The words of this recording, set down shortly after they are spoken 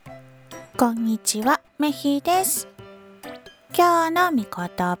こんにちは、めひです。今日の御言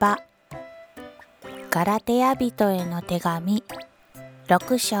葉、ガラテヤ人への手紙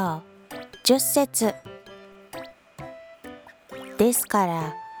6章10節。ですか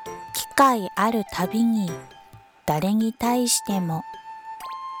ら、機会あるたびに誰に対しても、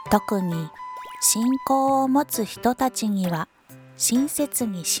特に信仰を持つ人たちには親切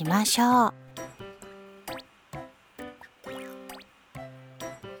にしましょう。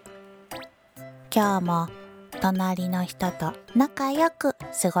今日も隣の人と仲良く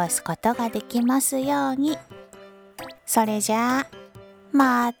過ごすことができますように。それじゃあ、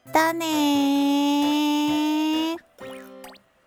またねー。